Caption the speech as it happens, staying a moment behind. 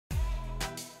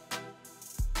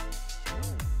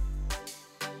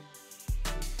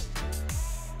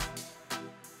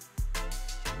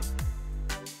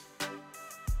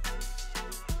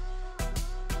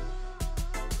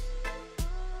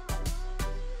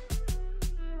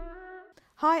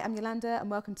Hi, I'm Yolanda and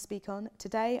welcome to Speak On.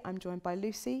 Today I'm joined by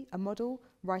Lucy, a model,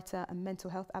 writer and mental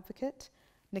health advocate,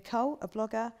 Nicole, a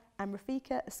blogger, and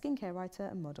Rafika, a skincare writer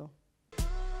and model.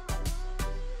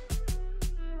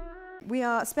 We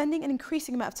are spending an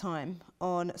increasing amount of time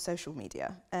on social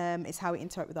media. It's how we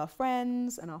interact with our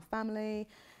friends and our family.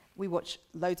 We watch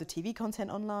loads of TV content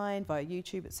online, via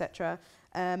YouTube, etc.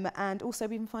 And also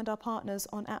we even find our partners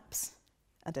on apps.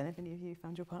 I don't know if any of you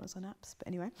found your partners on apps, but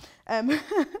anyway,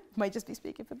 might just be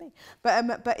speaking for me.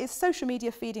 But is social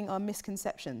media feeding our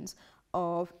misconceptions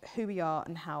of who we are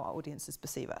and how our audiences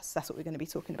perceive us? That's what we're going to be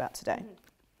talking about today. Mm-hmm.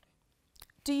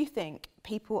 Do you think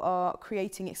people are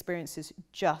creating experiences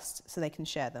just so they can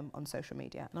share them on social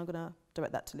media? And I'm going to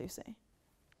direct that to Lucy.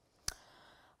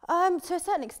 To a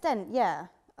certain extent, yeah.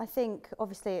 I think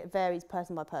obviously it varies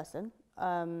person by person.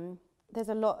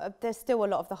 There's still a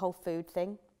lot of the whole food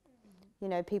thing. You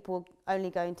know, people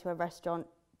only going to a restaurant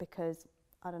because,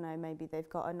 I don't know, maybe they've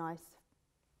got a nice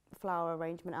flower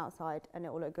arrangement outside and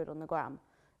it will look good on the gram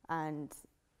and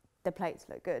the plates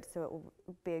look good, so it will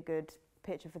be a good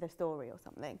picture for the story or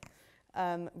something,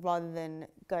 rather than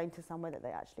going to somewhere that they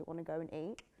actually want to go and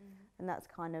eat. Mm-hmm. And that's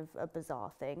kind of a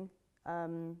bizarre thing.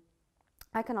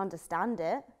 I can understand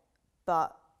it,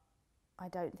 but I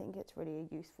don't think it's really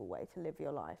a useful way to live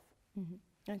your life.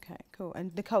 Mm-hmm. Okay, cool.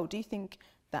 And Nicole, do you think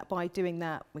that by doing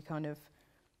that we're kind of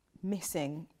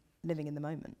missing living in the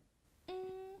moment?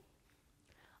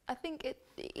 I think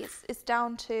it's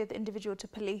down to the individual to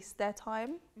police their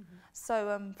time. Mm-hmm.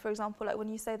 So for example, like when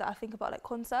you say that, I think about like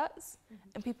concerts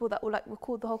and people that will like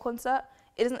record the whole concert.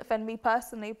 It doesn't offend me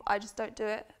personally, but I just don't do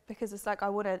it because it's like I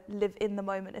want to live in the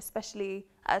moment, especially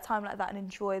at a time like that, and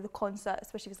enjoy the concert,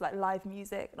 especially if it's like live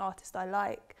music, an artist I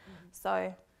like.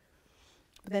 So.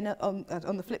 But then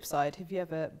on the flip side, have you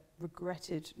ever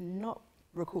regretted not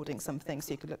recording something so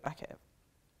you could look back at it?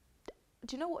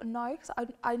 Do you know what? No, because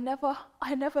I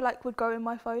never like would go in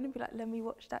my phone and be like, let me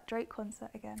watch that Drake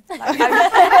concert again. Like,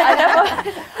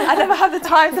 I never have the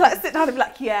time to like sit down and be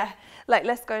like, yeah, like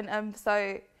let's go. And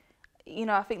so, you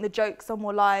know, I think the jokes are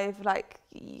more live. Like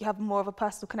you have more of a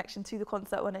personal connection to the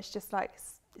concert when it's just like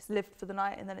it's lived for the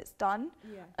night and then it's done.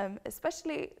 Yeah.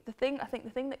 Especially the thing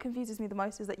that confuses me the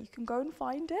most is that you can go and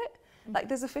find it. Mm-hmm. Like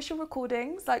there's official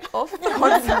recordings like of the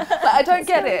concert. Like, I don't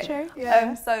get it. True.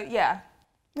 Yeah. So yeah.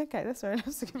 Okay, that's very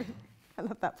nice. I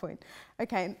love that point.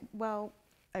 Okay, well,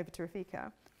 over to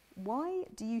Rafika. Why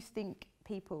do you think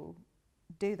people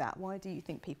do that? Why do you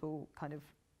think people kind of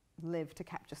live to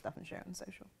capture stuff and share it on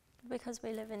social? Because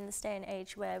we live in this day and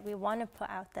age where we want to put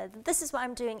out there, this is what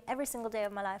I'm doing every single day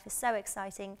of my life, is so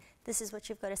exciting, this is what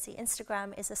you've got to see.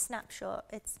 Instagram is a snapshot,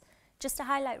 it's just a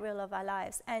highlight reel of our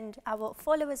lives, and our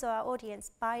followers or our audience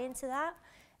buy into that,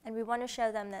 and we want to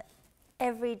show them that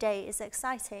every day is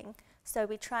exciting. So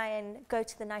we try and go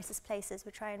to the nicest places,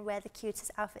 we try and wear the cutest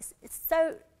outfits. It's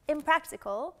so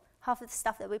impractical, half of the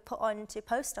stuff that we put on to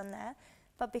post on there,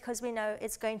 but because we know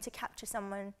it's going to capture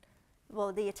someone,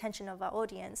 well, the attention of our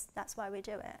audience, that's why we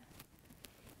do it.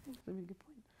 That's a really good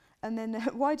point. And then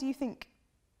why do you think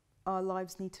our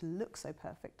lives need to look so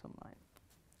perfect online?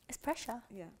 It's pressure.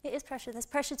 Yeah. It is pressure. There's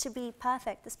pressure to be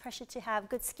perfect. There's pressure to have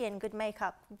good skin, good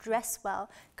makeup, dress well,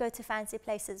 go to fancy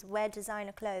places, wear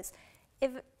designer clothes.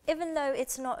 Even though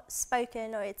it's not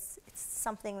spoken or it's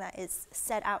something that is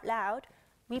said out loud,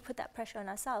 we put that pressure on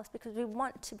ourselves because we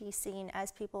want to be seen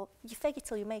as people. You fake it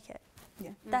till you make it.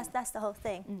 Yeah. That's the whole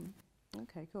thing. Mm.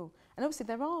 Okay, cool. And obviously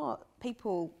there are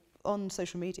people on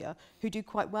social media who do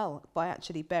quite well by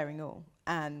actually bearing all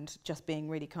and just being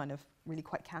really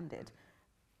quite candid.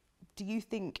 Do you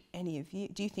think any of you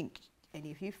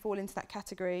fall into that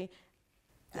category?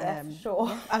 Yeah,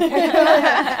 sure. Okay.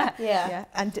 Yeah.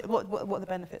 And what are the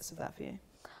benefits of that for you?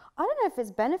 I don't know if it's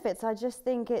benefits. I just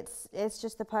think it's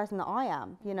just the person that I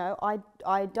am. You know,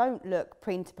 I don't look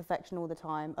preen to perfection all the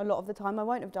time. A lot of the time, I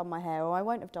won't have done my hair or I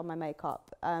won't have done my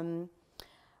makeup.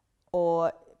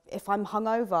 Or if I'm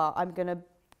hungover, I'm gonna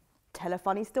tell a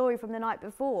funny story from the night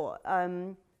before.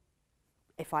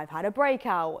 If I've had a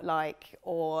breakout,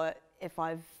 or if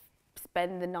I've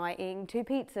spent the night eating 2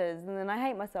 pizzas and then I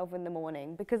hate myself in the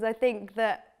morning, because I think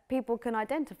that people can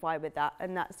identify with that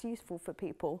and that's useful for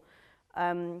people.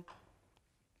 I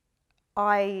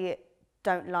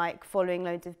don't like following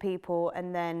loads of people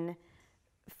and then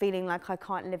feeling like I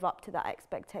can't live up to that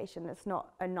expectation. That's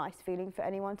not a nice feeling for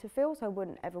anyone to feel, so I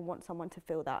wouldn't ever want someone to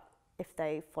feel that if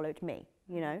they followed me,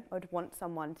 you know? I'd want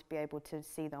someone to be able to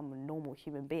see that I'm a normal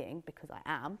human being, because I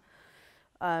am,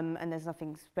 and there's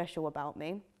nothing special about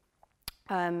me.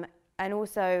 And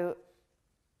also,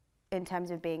 in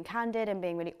terms of being candid and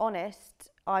being really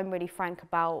honest, I'm really frank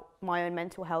about my own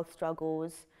mental health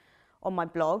struggles on my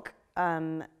blog,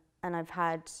 and I've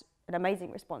had an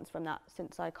amazing response from that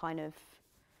since I kind of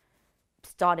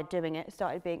started doing it,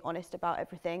 started being honest about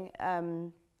everything.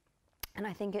 And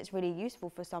I think it's really useful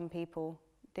for some people.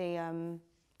 The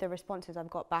responses I've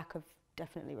got back have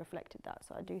definitely reflected that.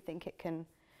 So I do think it can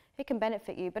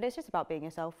benefit you, but it's just about being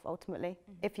yourself ultimately.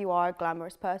 If you are a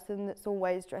glamorous person that's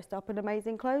always dressed up in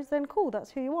amazing clothes, then cool,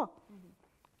 that's who you are.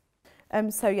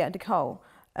 So yeah, Nicole,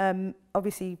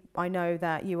 obviously I know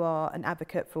that you are an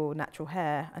advocate for natural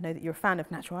hair. I know that you're a fan of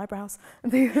natural eyebrows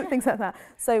and things like that.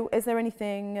 So is there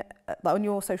anything like on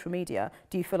your social media,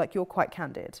 do you feel like you're quite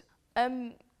candid?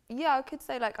 Yeah, I could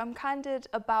say like I'm candid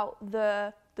about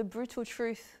the brutal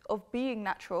truth of being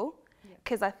natural,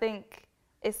 because I think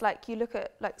it's like you look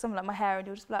at like something like my hair and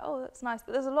you'll just be like, oh, that's nice.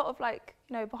 But there's a lot of like,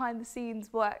 you know, behind the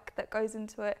scenes work that goes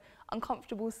into it.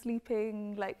 Uncomfortable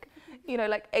sleeping, like, you know,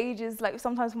 like ages, like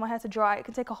sometimes for my hair to dry, it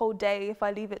can take a whole day if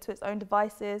I leave it to its own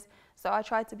devices. So I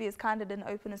try to be as candid and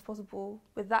open as possible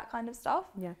with that kind of stuff.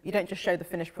 Yeah. You don't just show the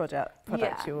finished product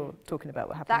Yeah. You're talking about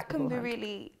what happens That can be beforehand.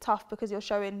 really tough because you're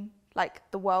showing like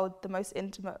the world, the most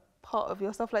intimate part of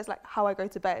yourself. Like, it's like how I go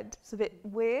to bed. It's a bit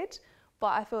weird,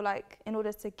 but I feel like in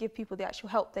order to give people the actual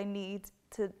help they need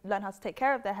to learn how to take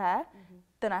care of their hair,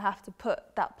 then I have to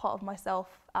put that part of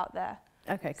myself out there.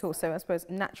 Okay, cool. So I suppose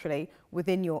naturally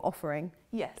within your offering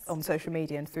Yes. on social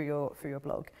media and through your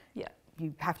blog, Yeah.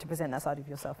 you have to present that side of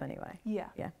yourself anyway. Yeah.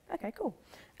 Yeah. Okay, cool.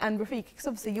 And Rafiq, because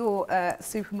obviously you're a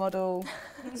supermodel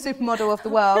of the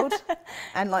world,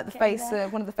 and like the face,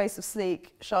 one of the face of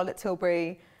Sleek, Charlotte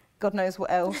Tilbury, God knows what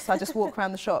else. I just walk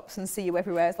around the shops and see you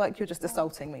everywhere. It's like you're just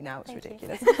assaulting me now. It's Thank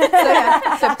ridiculous. So,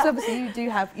 yeah, so obviously you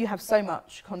have so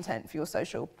much content for your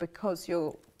social because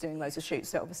you're doing loads of shoots.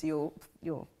 So obviously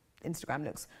your Instagram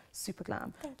looks super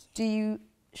glam. Thank you. Do you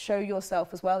show yourself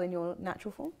as well in your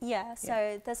natural form? Yeah,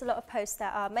 so there's a lot of posts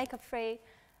that are makeup free.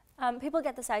 People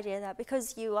get this idea that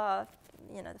because you are,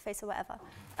 you know, the face or whatever,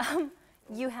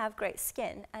 you have great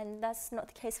skin, and that's not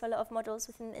the case for a lot of models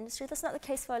within the industry. That's not the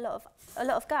case for a lot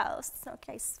of girls. It's not the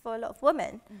case for a lot of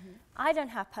women. I don't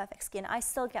have perfect skin. I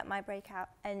still get my breakout,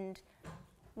 and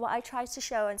what I try to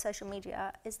show on social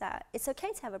media is that it's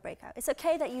okay to have a breakout. It's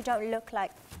okay that you don't look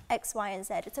like X, Y, and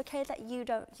Z. It's okay that you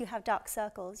have dark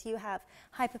circles, you have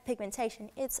hyperpigmentation.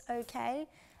 It's okay.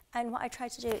 And what I try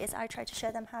to do is I try to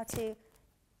show them how to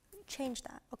change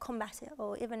that or combat it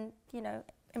or even, you know,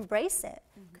 embrace it.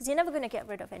 Because you're never going to get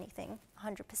rid of anything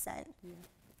 100%.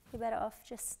 You're better off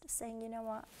just saying, you know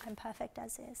what, I'm perfect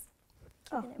as is.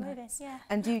 Keeping it moving. Yeah.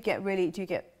 And do you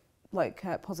get like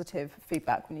positive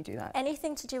feedback when you do that?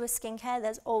 Anything to do with skincare,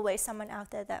 there's always someone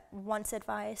out there that wants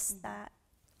advice.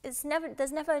 There's never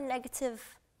a negative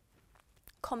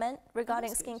comment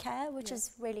regarding skincare, which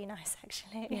is really nice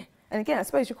actually. Yeah. And again, I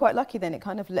suppose you're quite lucky then. It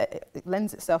kind of it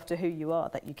lends itself to who you are,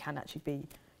 that you can actually be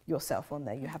yourself on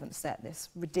there. You haven't set this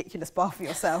ridiculous bar for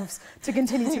yourselves to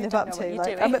continue to live up to.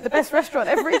 Like, I'm at the best restaurant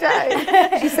every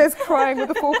day, she says, crying with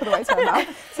a fork on the way to her mouth.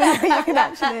 So you can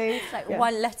actually... It's like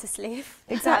one lettuce leaf.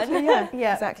 Exactly, yeah,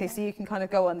 exactly. So you can kind of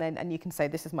go on then and you can say,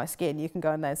 this is my skin. You can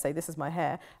go on there and say, this is my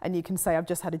hair. And you can say, I've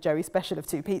just had a Joey special of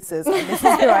 2 pizzas and this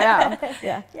is who I am.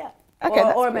 Yeah. Yeah.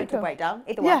 Okay, or a mental breakdown,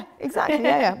 either one. Yeah, exactly,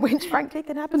 yeah. Which frankly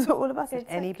can happen to all of us at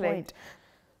any point.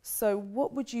 So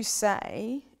what would you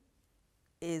say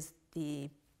is the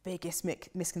biggest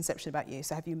misconception about you?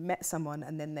 So have you met someone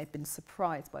and then they've been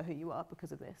surprised by who you are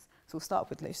because of this? So we'll start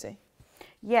with Lucy.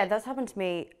 Yeah, that's happened to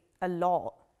me a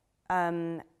lot,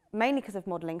 mainly because of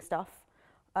modelling stuff.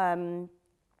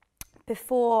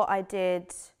 Before I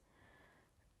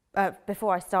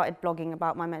started blogging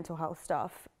about my mental health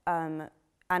stuff,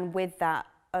 and with that,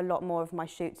 a lot more of my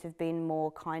shoots have been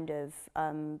more kind of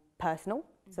personal,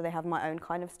 so they have my own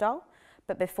kind of style.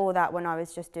 But before that, when I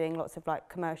was just doing lots of like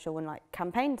commercial and like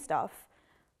campaign stuff,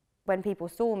 when people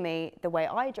saw me, the way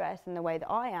I dress and the way that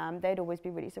I am, they'd always be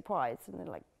really surprised and they're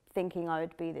like thinking I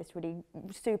would be this really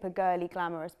super girly,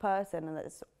 glamorous person, and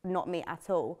that's not me at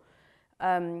all.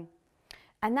 And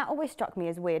that always struck me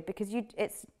as weird because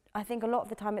I think a lot of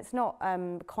the time it's not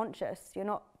conscious. You're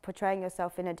not portraying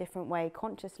yourself in a different way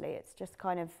consciously. It's just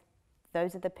kind of,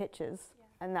 those are the pictures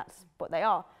and that's what they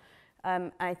are.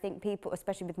 And I think people,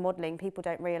 especially with modelling, people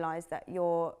don't realise that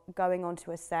you're going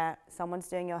onto a set, someone's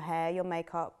doing your hair, your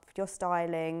makeup, your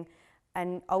styling,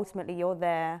 and ultimately you're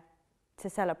there to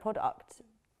sell a product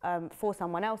for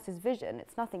someone else's vision.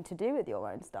 It's nothing to do with your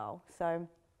own style. So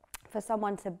for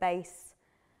someone to base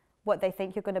what they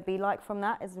think you're going to be like from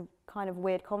that is a kind of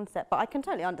weird concept. But I can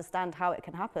totally understand how it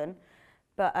can happen.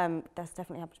 But that's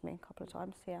definitely happened to me a couple of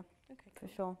times, yeah, for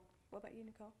sure. What about you,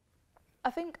 Nicole?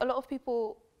 I think a lot of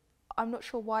people, I'm not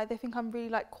sure why, they think I'm really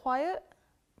like quiet,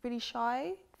 really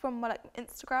shy from my like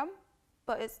Instagram.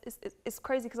 but it's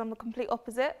crazy because I'm the complete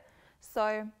opposite.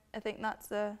 So I think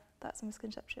that's a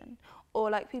misconception. Or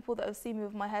like people that have seen me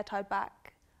with my hair tied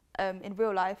back in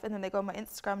real life, and then they go on my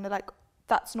Instagram and they're like,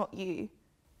 "That's not you."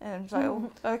 And I'm just like,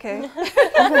 "Oh, okay."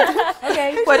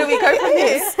 Okay. Where do we go from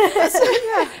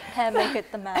here? Hair make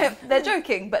it the man. They're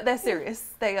joking, but they're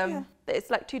serious. It's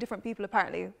like two different people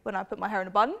apparently when I put my hair in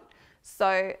a bun.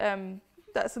 So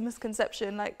that's a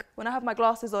misconception. Like when I have my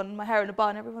glasses on, my hair in a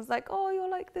bun, everyone's like, "Oh, you're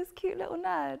like this cute little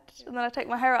nerd." And then I take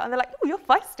my hair out and they're like, "Oh, you're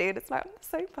feisty." And it's like, I'm the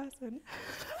same person.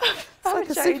 It's like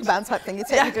a Superman type thing. You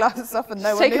take your glasses off and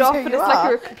no one take knows it off who and you it's are. like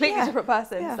you're a completely different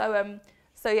person. Yeah.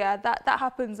 So yeah, that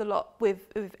happens a lot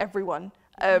with everyone,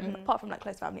 apart from like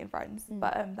close family and friends.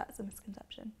 But that's a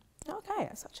misconception. Okay,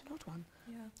 that's such an odd one.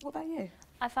 Yeah. What about you?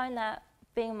 I find that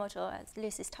being a model, as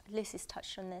Lucy's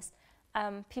touched on this,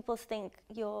 people think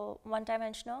you're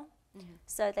one-dimensional.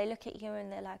 So they look at you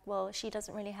and they're like, well, she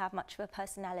doesn't really have much of a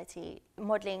personality.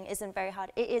 Modelling isn't very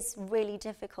hard. It is really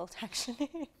difficult,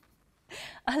 actually.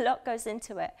 A lot goes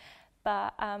into it.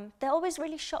 But they're always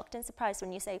really shocked and surprised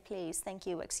when you say, please, thank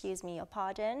you, excuse me, or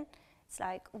pardon. It's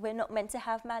like, we're not meant to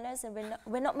have manners, and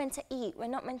we're not meant to eat. We're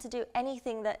not meant to do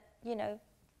anything that, you know,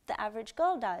 the average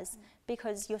girl does,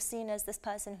 because you're seen as this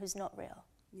person who's not real.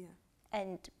 Yeah.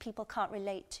 And people can't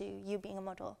relate to you being a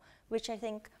model, which I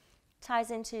think ties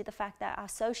into the fact that our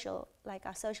social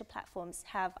platforms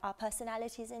have our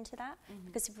personalities into that.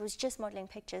 Because if it was just modeling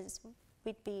pictures,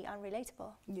 we'd be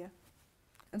unrelatable. Yeah.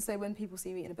 And so when people see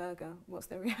you eating a burger, what's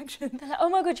their reaction? They're like, oh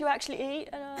my God, you actually eat?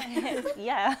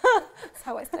 Yeah. That's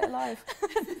how I stay alive.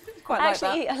 Quite I like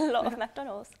actually that. eat a lot of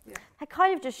McDonald's. It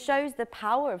kind of just shows the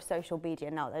power of social media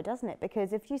now, though, doesn't it?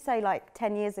 Because if you say like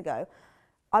 10 years ago,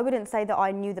 I wouldn't say that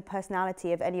I knew the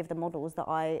personality of any of the models that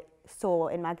I saw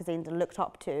in magazines and looked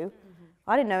up to.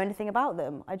 I didn't know anything about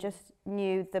them. I just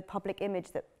knew the public image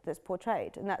that's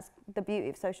portrayed. And that's the beauty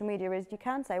of social media, is you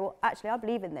can say, well, actually, I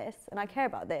believe in this and I care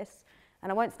about this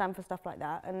and I won't stand for stuff like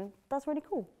that. And that's really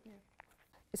cool. Yeah.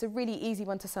 It's a really easy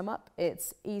one to sum up.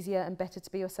 It's easier and better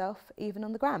to be yourself, even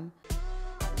on the gram.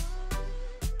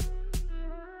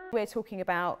 We're talking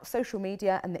about social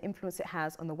media and the influence it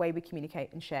has on the way we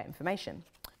communicate and share information.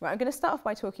 Right, I'm going to start off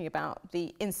by talking about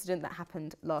the incident that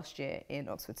happened last year in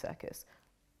Oxford Circus.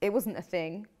 It wasn't a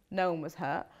thing, no one was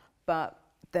hurt, but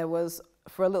there was,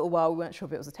 for a little while, we weren't sure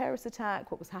if it was a terrorist attack,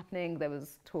 what was happening, there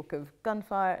was talk of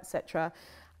gunfire, etc.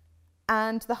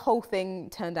 And the whole thing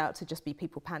turned out to just be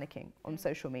people panicking on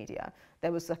social media.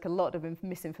 There was like a lot of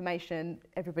misinformation,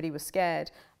 everybody was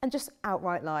scared, and just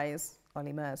outright lies,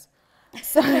 Ollie Murs.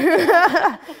 So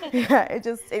yeah,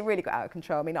 it really got out of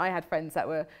control. I mean, I had friends that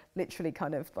were literally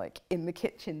kind of like in the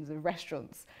kitchens of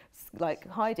restaurants, like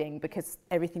hiding, because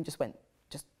everything just went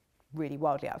really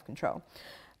wildly out of control.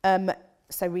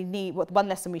 So one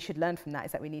lesson we should learn from that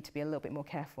is that we need to be a little bit more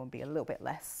careful and be a little bit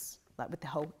less like with the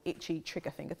whole itchy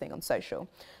trigger finger thing on social.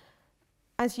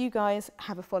 As you guys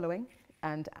have a following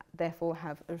and therefore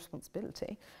have a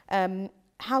responsibility,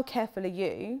 how careful are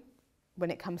you when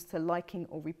it comes to liking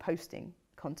or reposting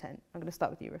content? I'm going to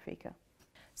start with you, Rafika.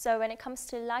 So when it comes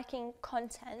to liking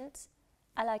content,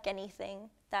 I like anything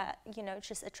that, you know,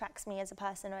 just attracts me as a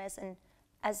person or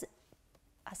as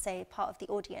I say, part of the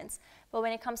audience. But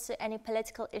when it comes to any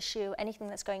political issue, anything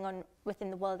that's going on within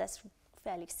the world that's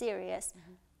fairly serious,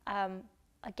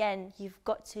 again, you've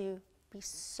got to be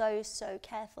so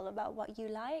careful about what you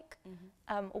like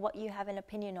or what you have an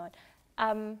opinion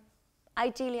on.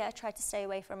 Ideally, I try to stay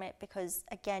away from it because,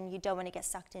 again, you don't want to get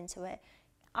sucked into it.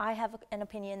 I have an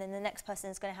opinion and the next person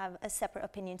is going to have a separate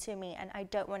opinion to me, and I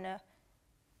don't want to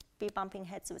be bumping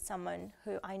heads with someone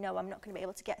who I know I'm not going to be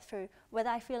able to get through. Whether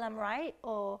I feel I'm right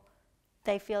or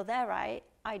they feel they're right,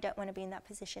 I don't want to be in that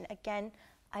position. Again,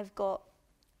 I've got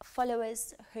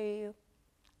followers who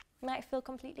might feel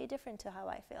completely different to how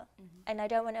I feel. And I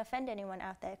don't want to offend anyone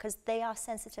out there because they are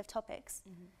sensitive topics.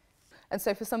 And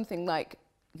so for something like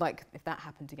if that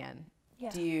happened again,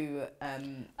 do you...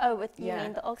 You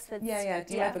mean the Oxford? Yeah.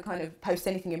 Do you ever kind of post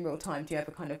anything in real time? Do you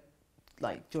ever kind of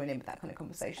like join in with that kind of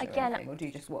conversation or anything, or do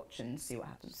you just watch and see what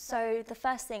happens? So the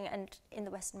first thing, and in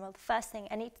the Western world, the first thing,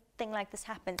 anything like this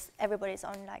happens, everybody's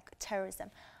on like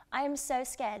terrorism. I am so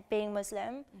scared being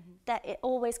Muslim that it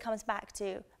always comes back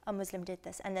to a Muslim did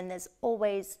this, and then there's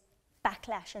always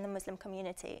backlash in the Muslim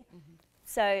community.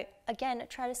 So again, I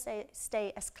try to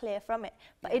stay as clear from it,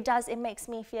 but it makes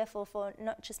me fearful for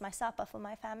not just myself but for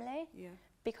my family,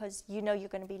 because you know you're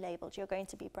going to be labelled, you're going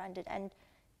to be branded, and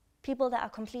people that are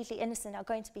completely innocent are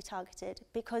going to be targeted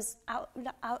because out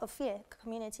of fear,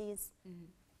 communities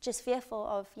just fearful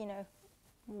of, you know,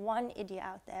 one idiot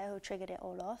out there who triggered it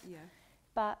all off.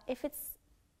 But if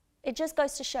it just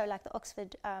goes to show, like the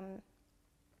Oxford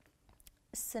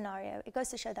scenario, it goes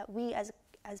to show that we as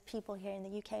people here in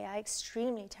the UK are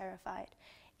extremely terrified.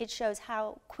 It shows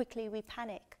how quickly we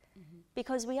panic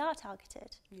because we are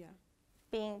targeted. Yeah.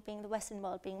 Being the Western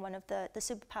world, being one of the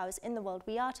superpowers in the world,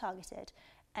 we are targeted.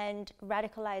 And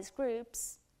radicalized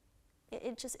groups,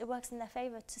 it works in their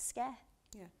favor to scare.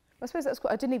 Yeah. I suppose that's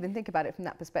quite, I didn't even think about it from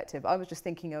that perspective. I was just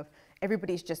thinking of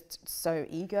everybody's just so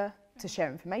eager to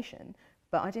share information,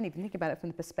 but I didn't even think about it from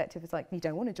the perspective it's like you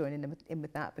don't want to join in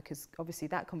with that because obviously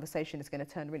that conversation is going to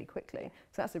turn really quickly.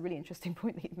 So that's a really interesting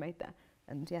point that you've made there.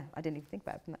 And yeah, I didn't even think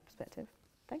about it from that perspective.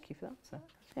 Thank you for that. So,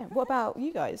 yeah. What about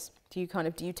you guys? Do you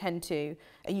tend to,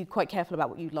 are you quite careful about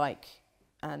what you like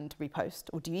and repost,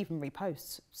 or do you even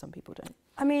repost? Some people don't.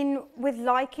 I mean, with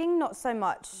liking, not so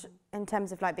much in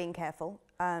terms of like being careful.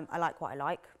 I like what I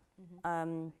like.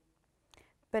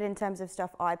 But in terms of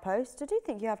stuff I post, I do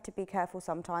think you have to be careful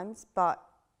sometimes, but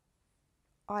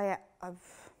I'm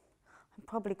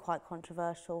probably quite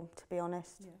controversial, to be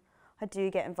honest. Yeah. I do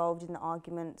get involved in the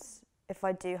arguments. If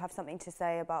I do have something to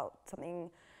say about something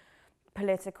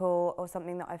political or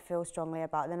something that I feel strongly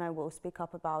about, then I will speak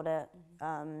up about it.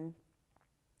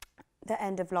 The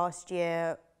end of last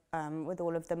year, with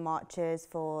all of the marches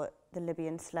for the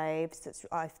Libyan slaves,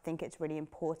 I think it's really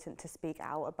important to speak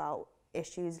out about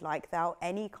issues like that, or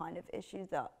any kind of issues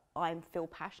that I feel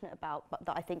passionate about, but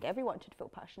that I think everyone should feel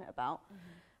passionate about.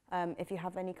 If you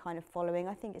have any kind of following,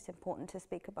 I think it's important to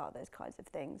speak about those kinds of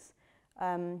things.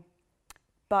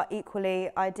 But equally,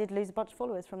 I did lose a bunch of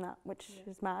followers from that, which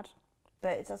is mad,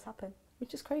 but it does happen.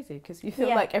 Which is crazy, because you feel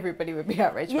like everybody would be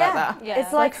outraged about that. Yeah,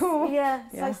 it's like,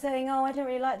 it's like saying, oh, I don't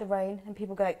really like the rain, and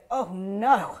people go, oh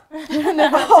no,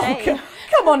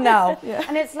 come on now.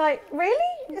 And it's like, really?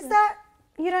 Is that,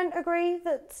 you don't agree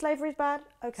that slavery is bad?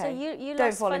 Okay, so you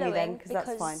don't follow me then, because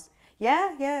that's fine.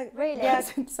 Yeah. Really? Yeah,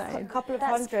 that's insane. A couple of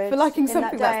hundred. For liking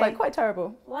something that's like quite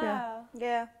terrible. Wow.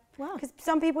 Yeah. Wow. Because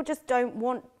some people just don't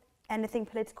want anything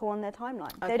political on their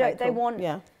timeline. Okay,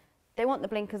 they want the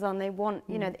blinkers on. They want,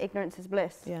 you know, the ignorance is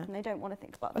bliss. Yeah. And they don't want to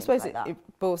think about things like that. I suppose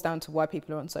it boils down to why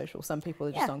people are on social. Some people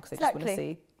are just on because they just want to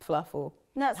see fluff or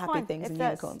happy things and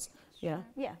unicorns. Yeah.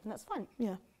 Yeah, and that's fine.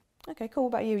 Yeah. Okay, cool. What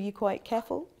about you? Are you quite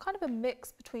careful? Kind of a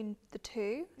mix between the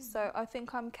two. So I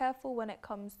think I'm careful when it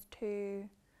comes to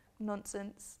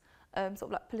nonsense, sort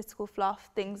of like political fluff,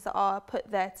 things that are put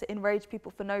there to enrage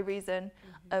people for no reason.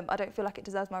 I don't feel like it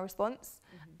deserves my response.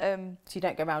 So you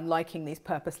don't go around liking these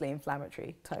purposely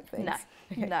inflammatory type things?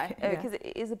 No, because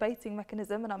it is a baiting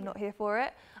mechanism and I'm not here for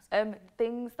it.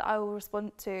 Things that I will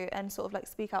respond to and sort of like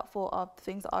speak out for are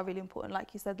things that are really important,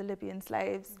 like you said, the Libyan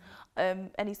slaves,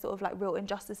 any sort of like real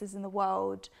injustices in the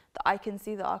world that I can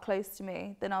see that are close to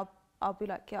me, then I'll be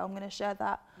like, yeah, I'm going to share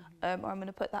that, or I'm going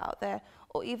to put that out there.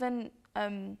 Or even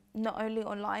not only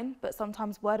online, but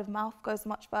sometimes word of mouth goes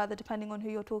much further depending on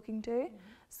who you're talking to.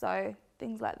 So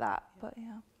things like that, but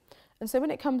yeah. And so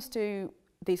when it comes to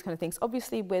these kind of things,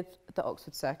 obviously with the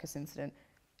Oxford Circus incident,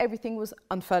 everything was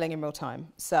unfurling in real time.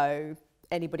 So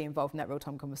anybody involved in that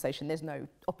real-time conversation, there's no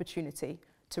opportunity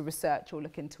to research or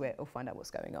look into it or find out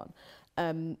what's going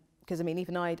on. Because I mean,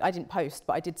 even I didn't post,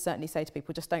 but I did certainly say to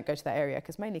people, just don't go to that area,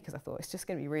 mainly because I thought it's just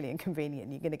going to be really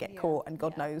inconvenient. You're going to get caught, and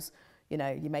God knows, you know,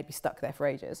 you may be stuck there for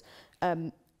ages.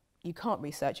 You can't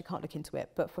research, you can't look into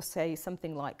it. But for, say,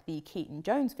 something like the Keaton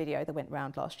Jones video that went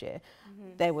round last year,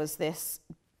 there was this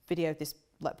video of this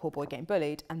like poor boy getting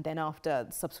bullied, and then after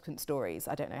subsequent stories,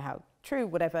 I don't know how true,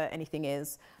 whatever anything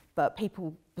is, but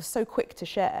people were so quick to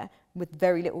share with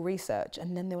very little research,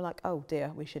 and then they were like, oh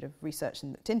dear, we should have researched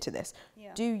and looked into this.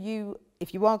 Do you,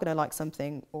 if you are going to like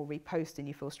something or repost and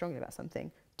you feel strongly about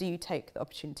something, do you take the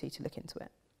opportunity to look into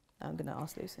it? I'm going to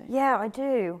ask Lucy. Yeah, I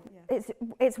do. Yeah.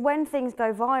 It's when things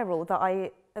go viral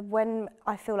that when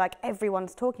I feel like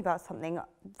everyone's talking about something,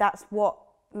 that's what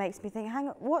makes me think, hang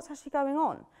on, what's actually going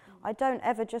on? I don't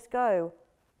ever just go,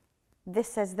 this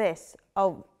says this,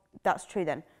 oh, that's true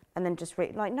then, and then just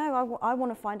read. Like, no, I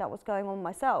want to find out what's going on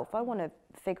myself. I want to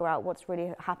figure out what's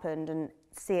really happened and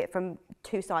see it from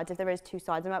two sides. If there is two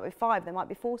sides, there might be 5, there might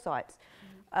be 4 sides.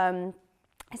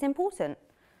 It's important.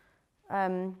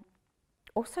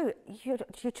 Also, you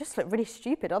just look really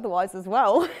stupid otherwise as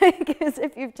well, because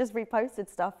if you've just reposted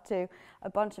stuff to a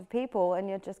bunch of people and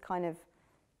you're just kind of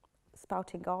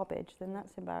spouting garbage, then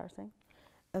that's embarrassing.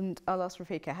 And I'll ask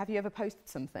Rafika, have you ever posted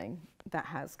something that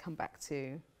has come back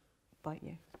to bite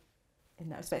you in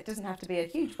that respect? It doesn't have to be a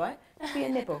huge bite, it could be a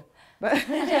nibble. But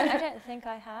I don't think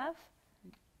I have.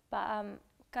 But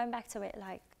going back to it,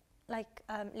 like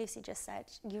Lucy just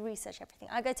said, you research everything.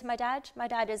 I go to my dad. My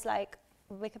dad is like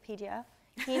Wikipedia.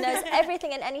 He knows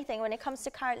everything and anything. When it comes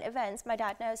to current events, my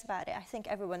dad knows about it. I think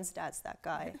everyone's dad's that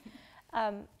guy.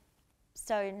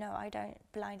 So no, I don't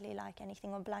blindly like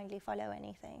anything or blindly follow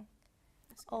anything.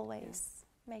 Always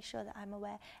make sure that I'm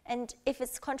aware. And if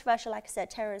it's controversial, like I said,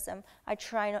 terrorism, I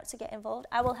try not to get involved.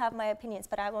 I will have my opinions,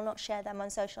 but I will not share them on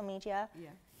social media.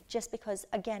 Just because,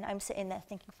 again, I'm sitting there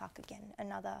thinking, fuck, again,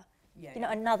 another,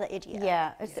 another idiot.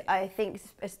 I think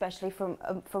especially from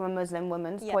a Muslim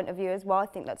woman's point of view as well, I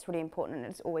think that's really important, and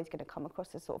it's always going to come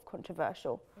across as sort of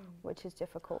controversial, which is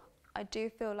difficult. I do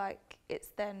feel like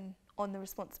it's then on the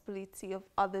responsibility of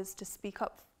others to speak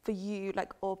up for you,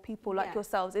 like, or people like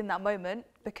yourselves in that moment,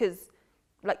 because,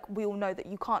 like, we all know that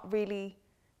you can't really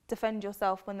defend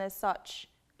yourself when there's such,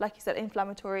 like you said,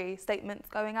 inflammatory statements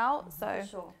going out.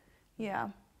 So, yeah.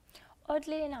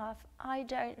 Oddly enough, I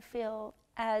don't feel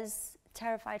as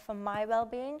terrified for my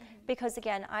well-being because,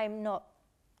 again,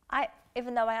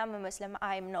 even though I am a Muslim,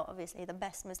 I'm not obviously the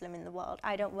best Muslim in the world.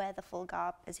 I don't wear the full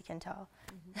garb, as you can tell.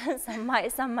 Some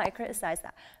might criticize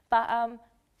that. But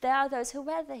there are those who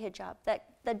wear the hijab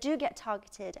that do get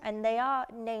targeted, and they are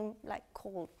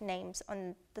called names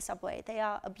on the subway. They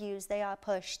are abused, they are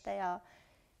pushed, they are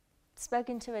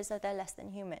spoken to as though they're less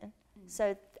than human.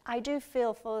 So I do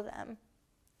feel for them.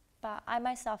 But I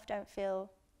myself don't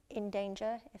feel in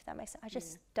danger, if that makes sense. I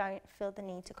just don't feel the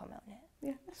need to comment on it.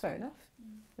 Yeah, that's fair enough.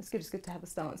 It's good to have a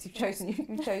stance. You've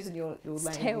chosen your lane.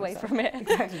 Stay away from it.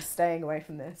 Exactly, staying away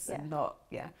from this and not,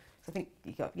 So I think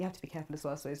you have to be careful as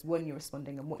well. So it's when you're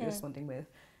responding and what you're responding with.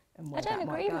 And I don't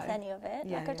agree with any of it.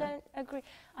 I don't agree.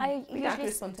 You have to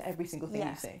respond to every single thing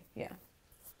you see. Yeah.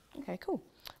 Okay, cool.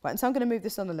 Right, and so I'm going to move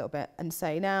this on a little bit and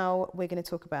say now we're going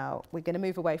to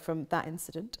move away from that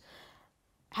incident.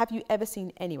 Have you ever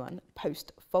seen anyone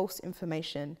post false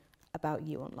information about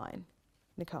you online?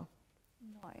 Nicole?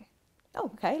 No.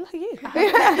 Oh, okay, look at you.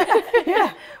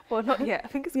 Yeah. Well, not yet. I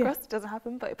think it's crossed it doesn't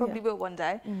happen, but it probably will one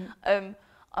day. I'm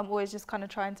always just kind of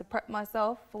trying to prep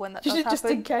myself for when that does happen. Just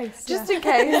in case. Just in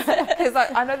case. Because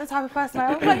I know the type of person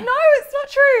I am. I'm like, no, it's not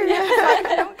true.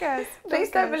 Like, no one cares. Please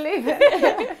don't believe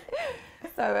it.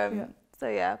 So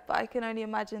yeah, but I can only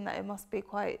imagine that it must be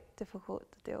quite difficult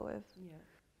to deal with. Yeah.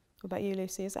 What about you,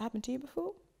 Lucy? Has that happened to you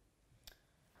before?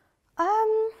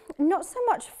 Not so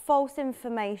much false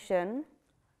information.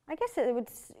 I guess it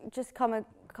would just come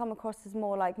across as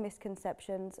more like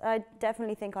misconceptions. I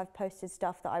definitely think I've posted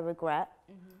stuff that I regret.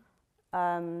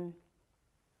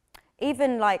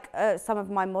 Even like some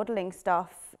of my modelling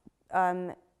stuff,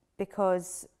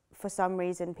 because for some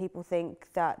reason people think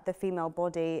that the female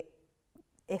body,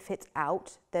 if it's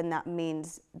out, then that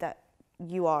means that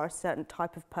you are a certain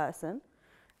type of person.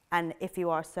 And if you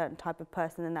are a certain type of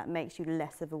person, then that makes you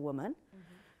less of a woman.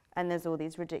 And there's all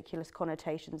these ridiculous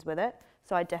connotations with it.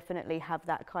 So I definitely have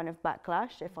that kind of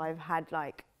backlash. If I've had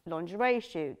like lingerie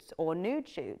shoots or nude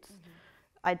shoots,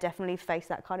 I definitely face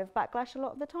that kind of backlash a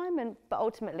lot of the time. But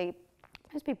ultimately,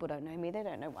 most people don't know me. They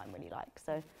don't know what I'm really like.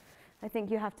 So I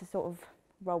think you have to sort of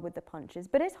roll with the punches.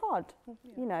 But it's hard,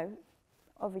 you know.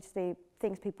 Obviously,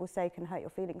 things people say can hurt your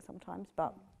feelings sometimes,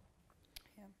 but...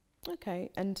 Okay,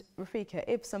 and Rafika,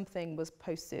 if something was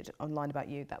posted online about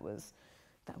you that was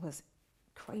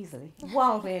crazily,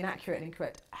 wildly inaccurate and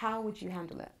incorrect, how would you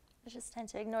handle it? I just tend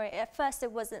to ignore it. At first,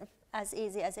 it wasn't as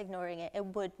easy as ignoring it. It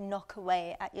would knock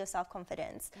away at your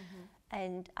self-confidence.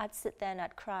 And I'd sit there and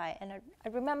I'd cry. And I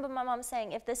remember my mum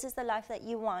saying, if this is the life that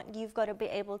you want, you've got to be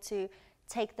able to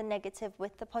take the negative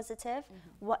with the positive.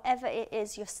 Whatever it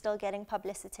is, you're still getting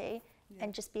publicity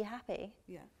and just be happy.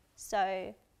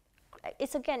 So...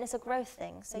 it's a growth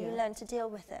thing, so you learn to deal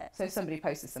with it. So if somebody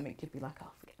posted something, you'd be like,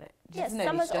 oh, forget it. Yes,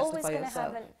 someone's always going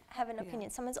to have an opinion.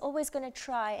 Someone's always going to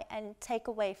try and take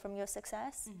away from your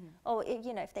success. Or,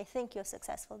 if they think you're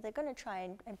successful, they're going to try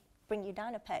and bring you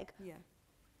down a peg.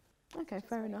 Okay,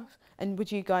 fair enough. And would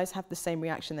you guys have the same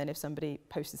reaction then if somebody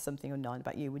posted something online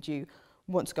about you? Would you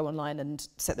want to go online and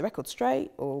set the record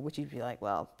straight? Or would you be like,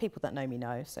 well, people that know me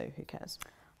know, so who cares?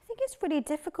 I think it's really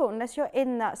difficult unless you're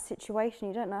in that situation.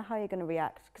 You don't know how you're going to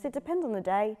react because it depends on the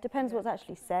day, depends what's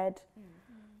actually said.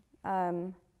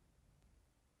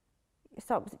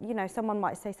 So, someone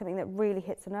might say something that really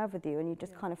hits a nerve with you and you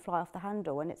just kind of fly off the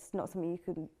handle and it's not something you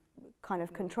can kind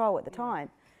of control at the time.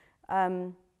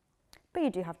 But you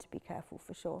do have to be careful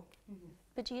for sure.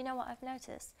 But do you know what I've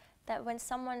noticed? That when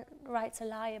someone writes a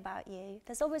lie about you,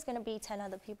 there's always going to be 10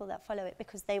 other people that follow it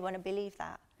because they want to believe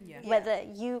that. Whether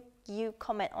you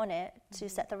comment on it to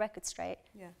set the record straight,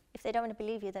 if they don't want to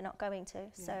believe you, they're not going to.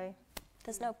 So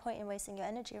there's no point in wasting your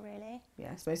energy, really.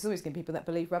 Yeah, I suppose there's always going to be people that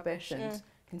believe rubbish and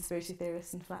conspiracy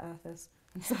theorists and flat earthers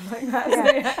and stuff like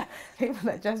that. People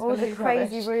that just all believe the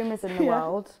crazy rubbish. rumours in the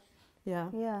world.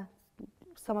 Yeah.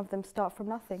 Some of them start from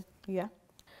nothing. Yeah.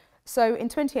 So in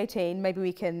 2018, maybe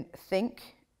we can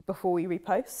think before we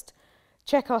repost.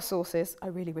 Check our sources. I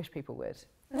really wish people would.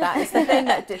 That is the thing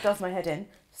that does my head in.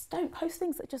 Just don't post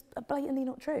things that just are blatantly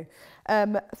not true.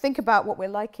 Think about what we're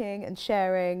liking and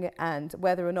sharing and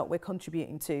whether or not we're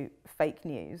contributing to fake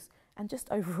news and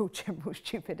just overall general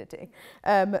stupidity.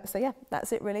 So yeah,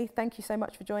 that's it really. Thank you so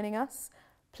much for joining us.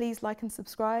 Please like and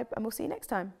subscribe, and we'll see you next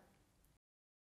time.